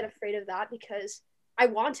I'm a little bit afraid of that because I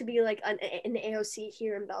want to be like an AOC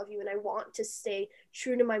here in Bellevue, and I want to stay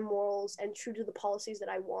true to my morals and true to the policies that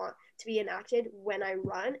I want to be enacted when I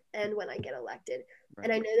run and when I get elected. Right.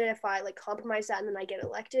 And I know that if I like compromise that and then I get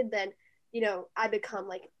elected, then, I become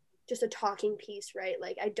like just a talking piece, right?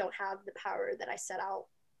 Like I don't have the power that I set out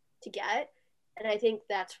to get. And I think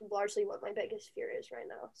that's largely what my biggest fear is right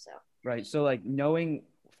now. So right. So like knowing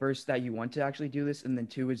first that you want to actually do this, and then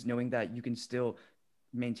two is knowing that you can still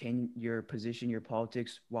maintain your position, your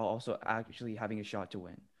politics, while also actually having a shot to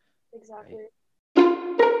win. Exactly. Right?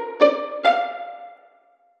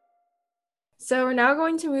 So we're now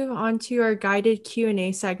going to move on to our guided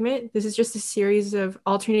Q&A segment. This is just a series of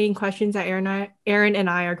alternating questions that Aaron and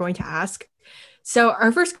I are going to ask. So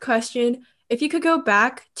our first question, if you could go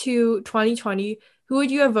back to 2020, who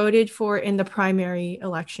would you have voted for in the primary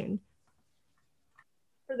election?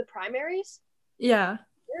 For the primaries? Yeah.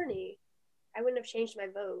 Bernie. I wouldn't have changed my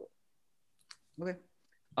vote. Okay.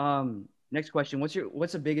 Next question.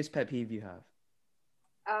 What's the biggest pet peeve you have?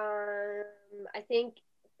 I think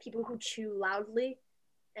people who chew loudly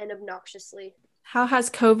and obnoxiously. How has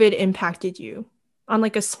COVID impacted you on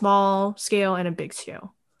like a small scale and a big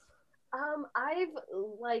scale? I've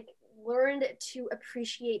like learned to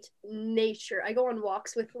appreciate nature. I go on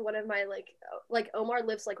walks with one of my like Omar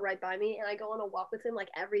lives like right by me, and I go on a walk with him like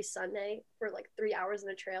every Sunday for like 3 hours in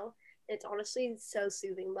a trail. It's honestly so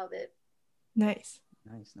soothing. Love it. Nice.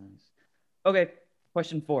 Okay,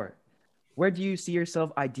 question 4. Where do you see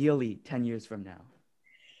yourself ideally 10 years from now?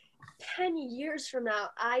 10 years from now,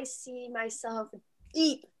 I see myself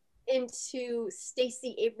deep into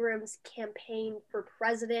Stacey Abrams' campaign for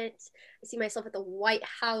president. I see myself at the White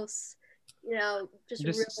House, just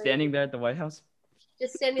really standing there at the White House.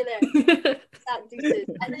 Just standing there.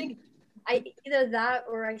 I think either that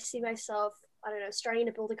or I see myself, I don't know, starting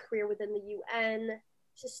to build a career within the UN,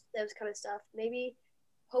 just those kind of stuff. Maybe,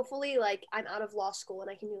 hopefully, like I'm out of law school and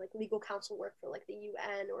I can do like legal counsel work for like the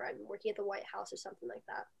UN, or I'm working at the White House or something like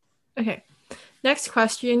that. Okay. Next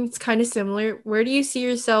question. It's kind of similar. Where do you see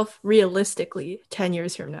yourself realistically 10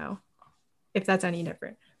 years from now, if that's any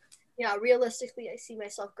different? Yeah, realistically, I see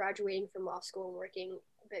myself graduating from law school and working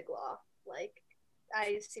big law. Like,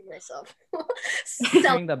 I see myself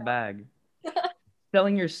selling the bag.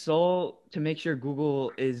 Selling your soul to make sure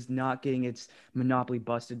Google is not getting its monopoly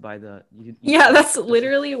busted by the... Yeah, that's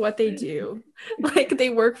literally what they do. Like, they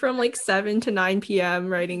work from like 7 to 9 p.m.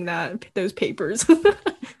 writing those papers.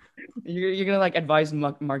 You're gonna like advise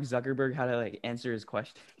Mark Zuckerberg how to like answer his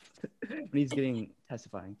question when he's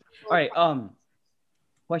testifying. All right.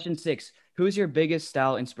 Question 6. Who's your biggest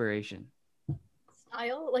style inspiration?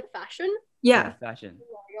 Style, like fashion? Yeah, fashion.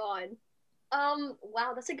 Oh my god.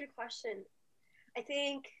 Wow, that's a good question. I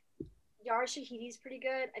think Yara Shahidi is pretty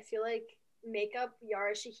good. I feel like makeup,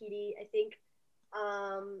 Yara Shahidi. I think,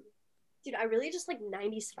 dude, I really just like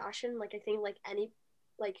 90s fashion. Like, I think like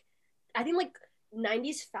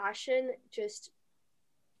 90s fashion, just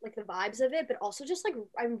like the vibes of it, but also just like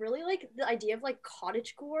I'm really like the idea of like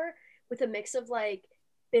cottagecore with a mix of like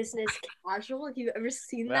business casual. Have you ever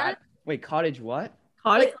seen that? Wait, cottage what?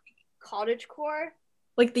 Like cottagecore.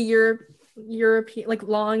 Like the European, like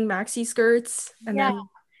long maxi skirts, and then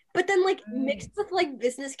but then like mixed with like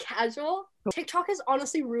business casual. TikTok has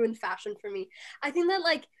honestly ruined fashion for me. I think that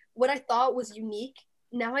like what I thought was unique,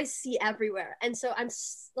 now I see everywhere, and so I'm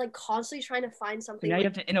like constantly trying to find something. So now you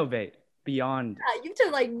have to innovate beyond. Yeah, you have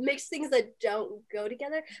to like mix things that don't go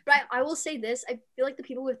together. But I will say this: I feel like the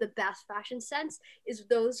people with the best fashion sense is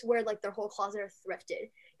those where like their whole closet are thrifted,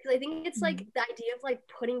 because I think it's like the idea of like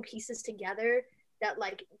putting pieces together that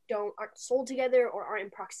like aren't sold together or aren't in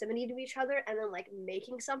proximity to each other, and then like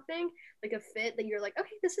making something like a fit that you're like,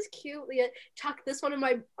 okay, this is cute. Like, tuck this one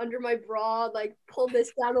under my bra, like pull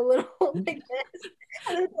this down a little like this,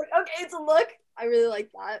 and it's like, okay, it's a look. I really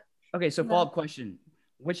like that. Okay, so follow-up question: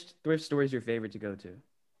 which thrift store is your favorite to go to?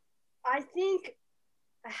 I think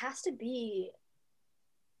It has to be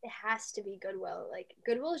Goodwill. Like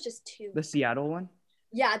Goodwill is just too. The Seattle one?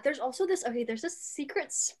 Yeah, there's also this. Okay, there's this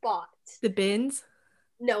secret spot. The bins?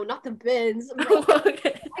 No, not the bins.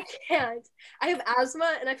 Okay. I can't. I have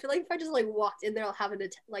asthma, and I feel like if I just like walked in there, I'll have an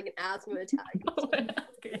asthma attack.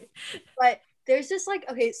 Okay. But there's this like,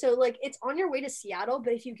 okay, so like it's on your way to Seattle,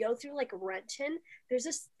 but if you go through like Renton, there's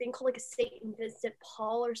this thing called like a St. Vincent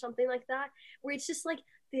Paul or something like that, where it's just like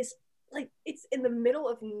this, like it's in the middle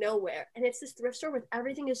of nowhere, and it's this thrift store where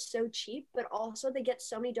everything is so cheap, but also they get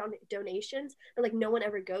so many donations, and like no one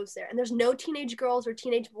ever goes there, and there's no teenage girls or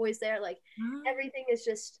teenage boys there. Like everything is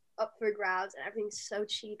just up for grabs, and everything's so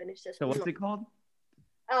cheap, and it's just. So what's it called?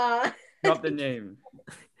 Drop the name.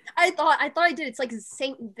 I thought I did. It's like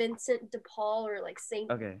St. Vincent de Paul or like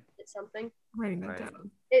St. Okay. something. Writing that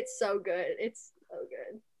down. It's so good. It's so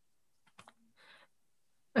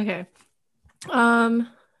good. Okay.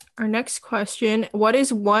 Our next question, what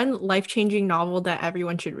is one life-changing novel that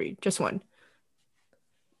everyone should read? Just one.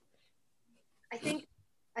 I think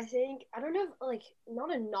I don't know, like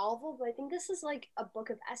not a novel, but I think this is like a book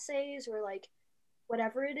of essays or like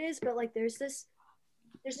whatever it is, but like there's this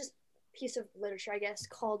piece of literature, I guess,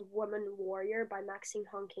 called Woman Warrior by Maxine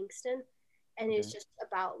Hong Kingston, and it's just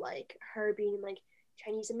about like her being like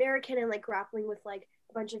Chinese American and like grappling with like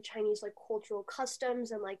a bunch of Chinese like cultural customs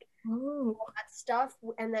and like all that stuff,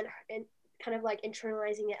 and then and kind of like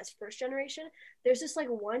internalizing it as first generation. There's this like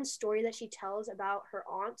one story that she tells about her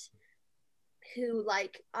aunt who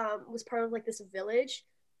like was part of like this village,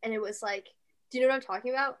 and it was like, do you know what I'm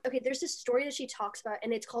talking about? Okay, there's this story that she talks about,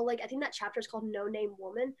 and it's called like, I think that chapter is called No Name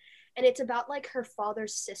Woman, and it's about like her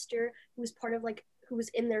father's sister who was part of like, who was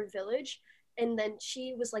in their village, and then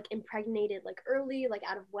she was like impregnated like early, like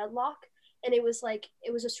out of wedlock, and it was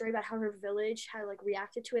a story about how her village had like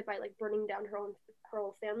reacted to it by like burning down her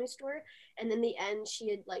whole family store, and in the end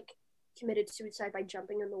she had like committed suicide by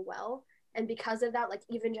jumping in the well, and because of that, like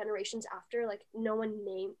even generations after, like no one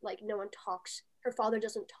talks, her father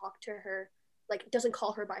doesn't talk to her, like doesn't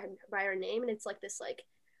call her by her name, and it's like this like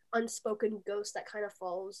unspoken ghost that kind of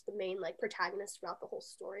follows the main like protagonist throughout the whole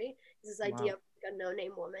story. This idea of like, a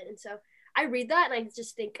no-name woman. And so I read that and I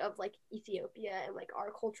just think of like Ethiopia and like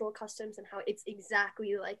our cultural customs and how it's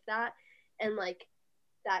exactly like that, and like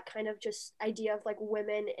that kind of just idea of like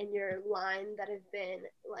women in your line that have been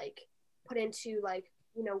like put into like,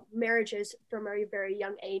 you know, marriages from a very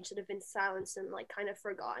young age that have been silenced and like kind of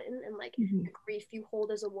forgotten, and like the grief you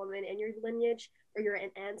hold as a woman in your lineage or your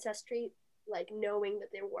ancestry, like knowing that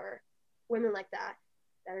there were women like that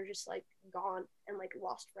are just like gone and like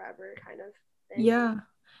lost forever kind of thing. Yeah.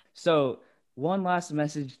 So one last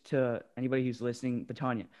message to anybody who's listening,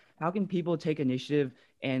 Betania, how can people take initiative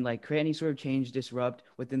and like create any sort of change, disrupt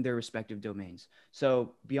within their respective domains?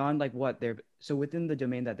 So beyond like within the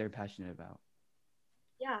domain that they're passionate about.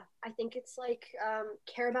 Yeah, I think it's like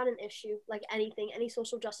care about an issue, like anything, any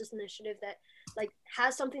social justice initiative that like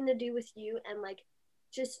has something to do with you, and like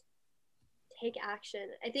just take action.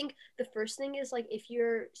 I think the first thing is like, if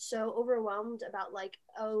you're so overwhelmed about like,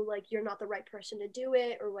 oh, like you're not the right person to do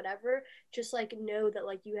it or whatever, just like know that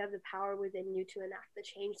like you have the power within you to enact the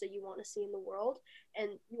change that you want to see in the world,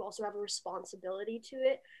 and you also have a responsibility to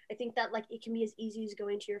it. I think that like it can be as easy as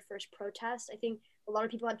going to your first protest. I think a lot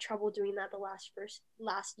of people had trouble doing that the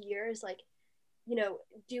last years, like, you know,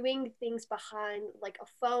 doing things behind like a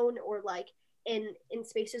phone or like in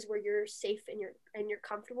spaces where you're safe and you're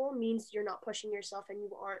comfortable means you're not pushing yourself and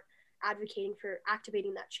you aren't advocating for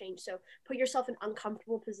activating that change. So put yourself in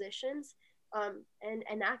uncomfortable positions and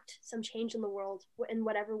enact some change in the world in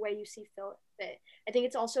whatever way you see fit. I think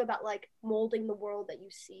it's also about like molding the world that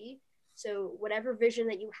you see. So whatever vision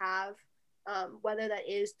that you have, whether that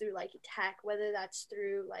is through like tech, whether that's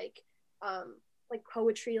through like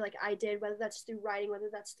poetry like I did, whether that's through writing, whether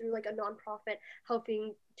that's through like a nonprofit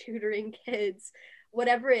helping tutoring kids,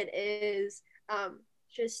 whatever it is,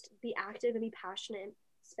 just be active and be passionate,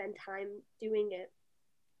 spend time doing it.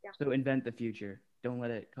 Yeah. So invent the future. Don't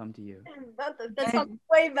let it come to you. That sounds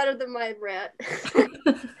way better than my rant.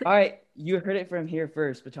 All right, you heard it from here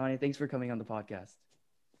first. Betania, thanks for coming on the podcast.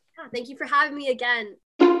 Yeah, thank you for having me again.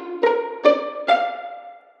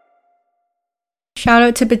 Shout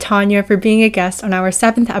out to Betania for being a guest on our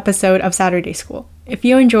 7th episode of Saturday School. If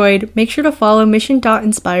you enjoyed, make sure to follow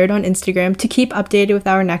mission.inspired on Instagram to keep updated with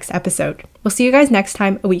our next episode. We'll see you guys next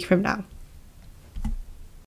time, a week from now.